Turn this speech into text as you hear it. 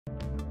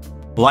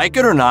Like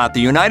it or not, the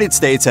United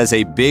States has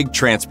a big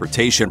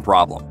transportation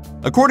problem.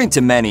 According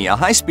to many, a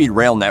high-speed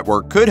rail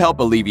network could help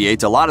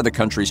alleviate a lot of the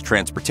country's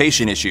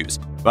transportation issues.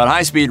 But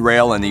high-speed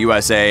rail in the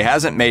USA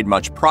hasn't made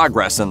much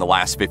progress in the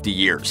last 50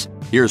 years.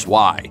 Here's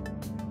why.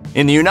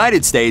 In the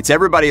United States,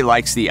 everybody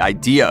likes the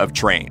idea of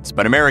trains,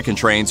 but American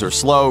trains are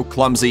slow,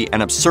 clumsy,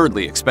 and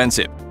absurdly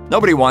expensive.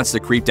 Nobody wants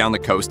to creep down the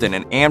coast in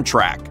an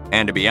Amtrak,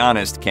 and to be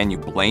honest, can you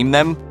blame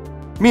them?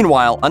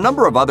 Meanwhile, a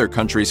number of other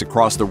countries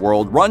across the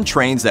world run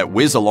trains that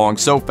whiz along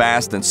so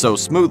fast and so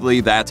smoothly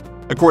that,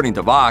 according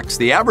to Vox,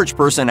 the average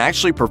person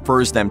actually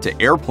prefers them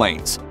to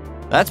airplanes.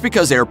 That's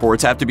because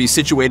airports have to be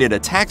situated a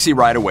taxi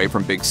ride away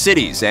from big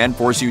cities and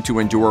force you to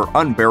endure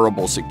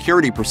unbearable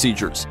security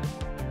procedures.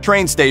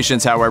 Train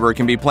stations, however,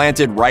 can be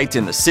planted right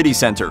in the city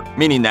center,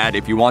 meaning that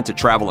if you want to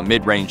travel a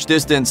mid-range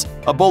distance,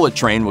 a bullet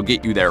train will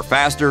get you there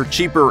faster,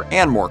 cheaper,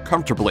 and more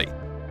comfortably.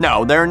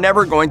 No, they're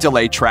never going to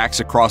lay tracks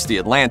across the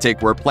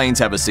Atlantic where planes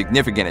have a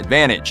significant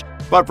advantage,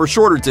 but for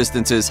shorter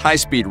distances,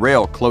 high-speed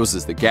rail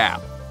closes the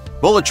gap.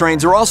 Bullet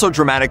trains are also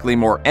dramatically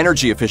more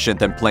energy efficient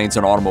than planes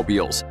and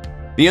automobiles.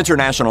 The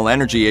International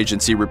Energy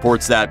Agency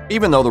reports that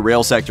even though the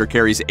rail sector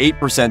carries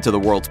 8% of the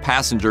world's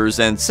passengers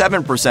and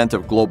 7%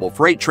 of global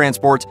freight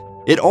transport,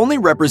 it only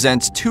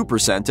represents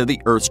 2% of the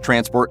Earth's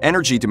transport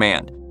energy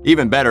demand.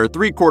 Even better,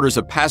 3/4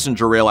 of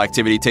passenger rail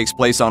activity takes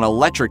place on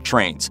electric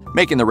trains,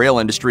 making the rail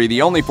industry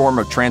the only form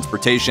of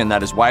transportation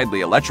that is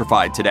widely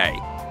electrified today.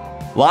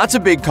 Lots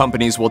of big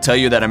companies will tell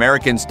you that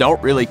Americans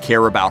don't really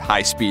care about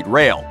high-speed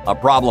rail, a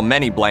problem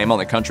many blame on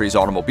the country's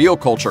automobile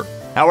culture.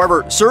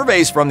 However,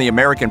 surveys from the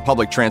American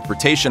Public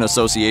Transportation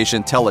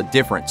Association tell a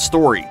different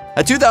story.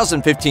 A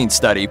 2015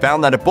 study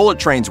found that if bullet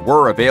trains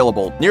were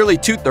available, nearly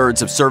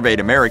 2/3 of surveyed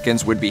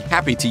Americans would be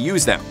happy to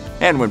use them.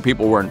 And when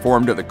people were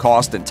informed of the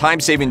cost and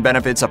time-saving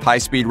benefits of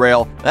high-speed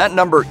rail, that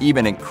number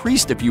even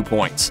increased a few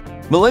points.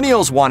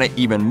 Millennials want it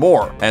even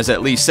more, as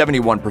at least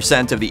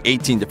 71% of the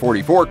 18 to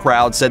 44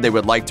 crowd said they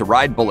would like to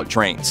ride bullet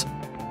trains.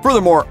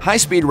 Furthermore,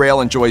 high-speed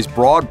rail enjoys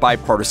broad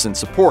bipartisan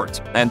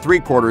support, and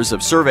 3/4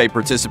 of survey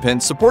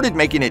participants supported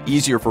making it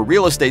easier for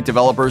real estate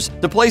developers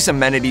to place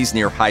amenities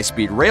near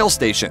high-speed rail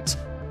stations.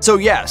 So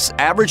yes,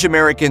 average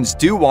Americans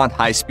do want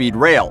high-speed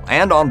rail,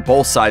 and on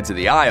both sides of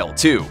the aisle,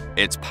 too.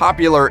 It's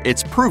popular,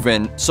 it's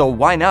proven, so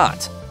why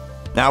not?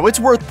 Now, it's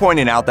worth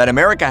pointing out that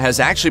America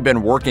has actually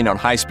been working on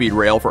high-speed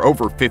rail for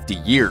over 50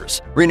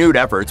 years. Renewed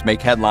efforts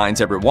make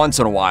headlines every once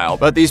in a while,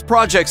 but these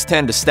projects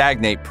tend to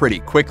stagnate pretty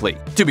quickly.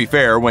 To be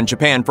fair, when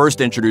Japan first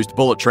introduced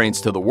bullet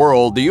trains to the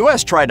world, the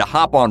US tried to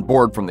hop on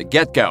board from the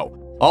get-go.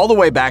 All the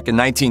way back in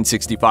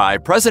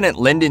 1965, President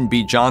Lyndon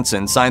B.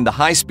 Johnson signed the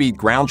High-Speed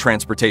Ground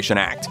Transportation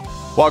Act.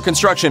 While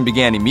construction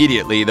began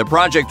immediately, the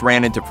project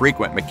ran into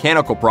frequent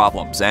mechanical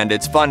problems, and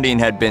its funding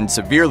had been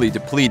severely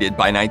depleted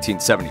by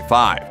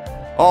 1975.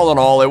 All in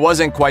all, it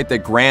wasn't quite the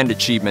grand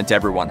achievement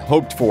everyone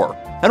hoped for.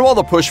 And while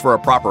the push for a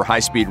proper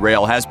high-speed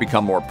rail has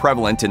become more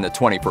prevalent in the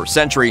 21st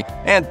century,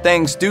 and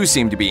things do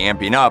seem to be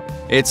amping up,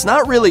 it's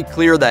not really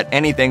clear that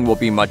anything will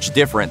be much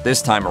different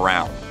this time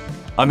around.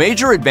 A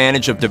major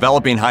advantage of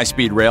developing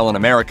high-speed rail in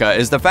America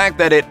is the fact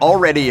that it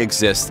already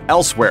exists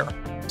elsewhere.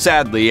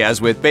 Sadly,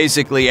 as with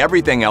basically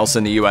everything else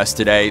in the US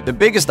today, the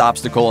biggest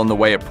obstacle in the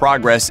way of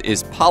progress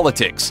is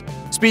politics.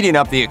 Speeding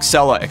up the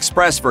Acela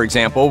Express, for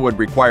example, would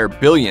require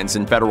billions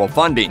in federal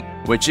funding,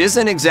 which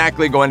isn't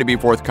exactly going to be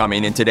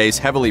forthcoming in today's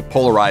heavily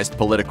polarized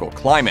political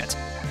climate.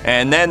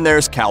 And then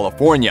there's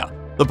California.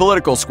 The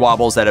political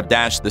squabbles that have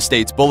dashed the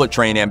state's bullet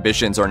train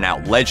ambitions are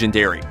now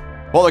legendary.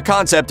 While the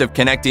concept of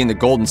connecting the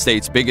Golden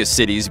State's biggest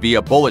cities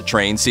via bullet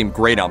train seemed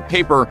great on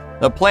paper,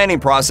 the planning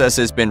process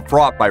has been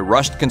fraught by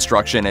rushed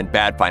construction and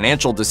bad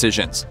financial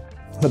decisions.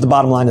 But the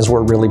bottom line is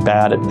we're really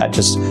bad at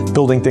just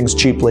building things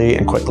cheaply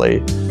and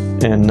quickly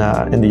in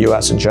the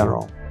US in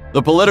general.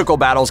 The political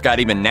battles got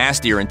even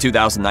nastier in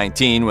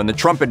 2019 when the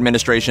Trump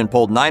administration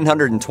pulled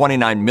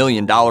 $929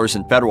 million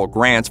in federal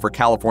grants for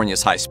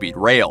California's high-speed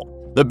rail.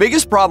 The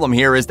biggest problem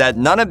here is that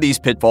none of these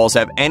pitfalls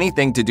have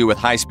anything to do with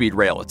high-speed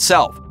rail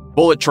itself.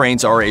 Bullet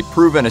trains are a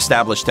proven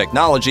established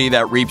technology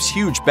that reaps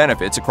huge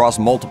benefits across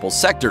multiple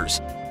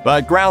sectors.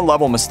 But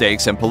ground-level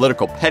mistakes and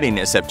political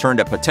pettiness have turned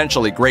a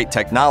potentially great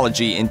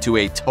technology into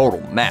a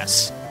total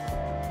mess.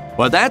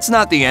 But that's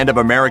not the end of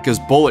America's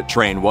bullet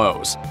train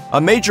woes.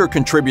 A major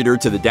contributor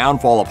to the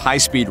downfall of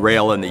high-speed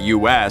rail in the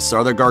US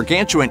are the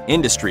gargantuan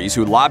industries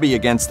who lobby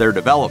against their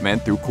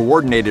development through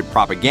coordinated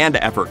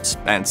propaganda efforts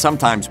and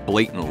sometimes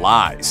blatant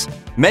lies.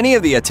 Many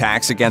of the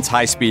attacks against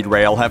high-speed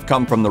rail have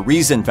come from the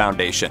Reason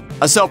Foundation,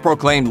 a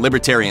self-proclaimed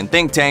libertarian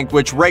think tank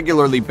which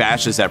regularly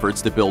bashes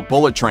efforts to build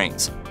bullet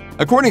trains.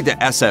 According to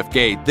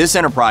SFGate, this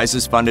enterprise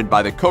is funded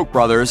by the Koch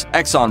brothers,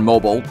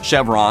 ExxonMobil,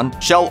 Chevron,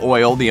 Shell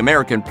Oil, the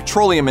American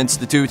Petroleum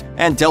Institute,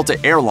 and Delta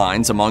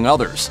Airlines, among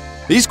others.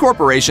 These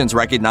corporations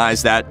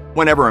recognize that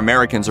whenever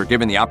Americans are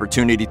given the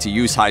opportunity to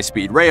use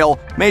high-speed rail,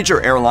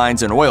 major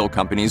airlines and oil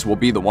companies will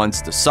be the ones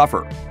to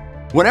suffer.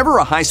 Whenever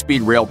a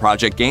high-speed rail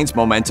project gains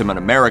momentum in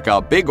America,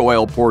 Big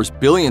Oil pours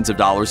billions of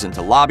dollars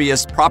into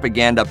lobbyists,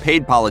 propaganda,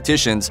 paid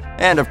politicians,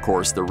 and of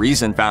course the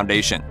Reason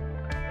Foundation.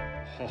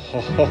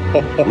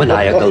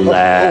 Maniacal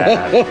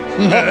laugh.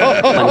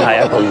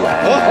 Maniacal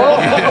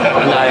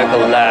laugh.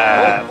 Maniacal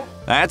laugh.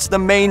 That's the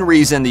main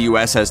reason the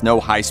US has no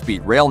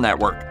high-speed rail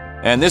network,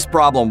 and this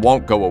problem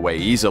won't go away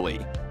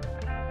easily.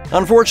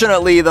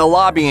 Unfortunately, the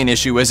lobbying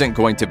issue isn't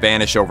going to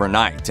vanish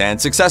overnight, and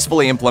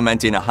successfully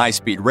implementing a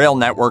high-speed rail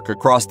network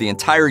across the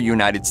entire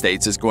United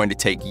States is going to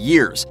take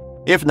years,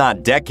 if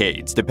not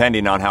decades,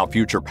 depending on how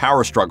future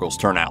power struggles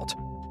turn out.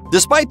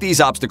 Despite these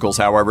obstacles,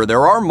 however,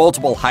 there are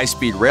multiple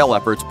high-speed rail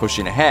efforts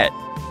pushing ahead.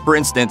 For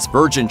instance,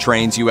 Virgin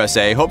Trains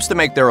USA hopes to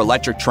make their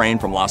electric train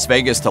from Las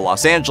Vegas to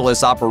Los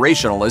Angeles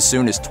operational as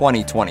soon as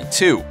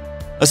 2022.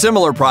 A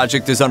similar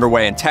project is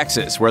underway in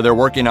Texas, where they're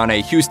working on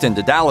a Houston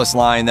to Dallas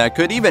line that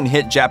could even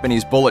hit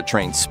Japanese bullet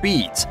train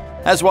speeds,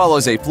 as well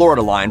as a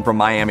Florida line from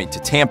Miami to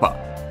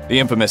Tampa. The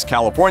infamous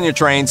California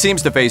train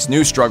seems to face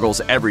new struggles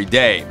every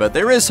day, but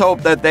there is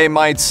hope that they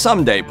might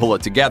someday pull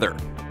it together.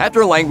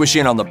 After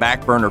languishing on the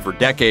back burner for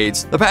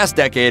decades, the past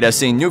decade has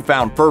seen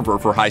newfound fervor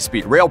for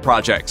high-speed rail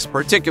projects,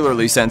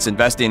 particularly since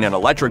investing in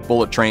electric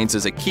bullet trains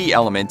is a key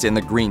element in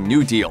the Green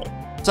New Deal.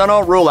 So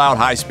don't rule out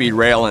high-speed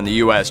rail in the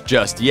US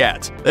just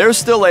yet. There's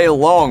still a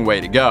long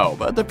way to go,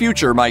 but the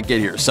future might get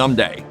here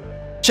someday.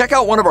 Check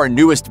out one of our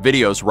newest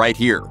videos right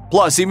here.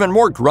 Plus, even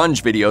more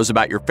grunge videos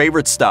about your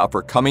favorite stuff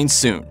are coming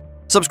soon.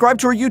 Subscribe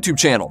to our YouTube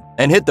channel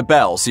and hit the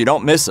bell so you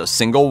don't miss a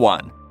single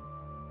one.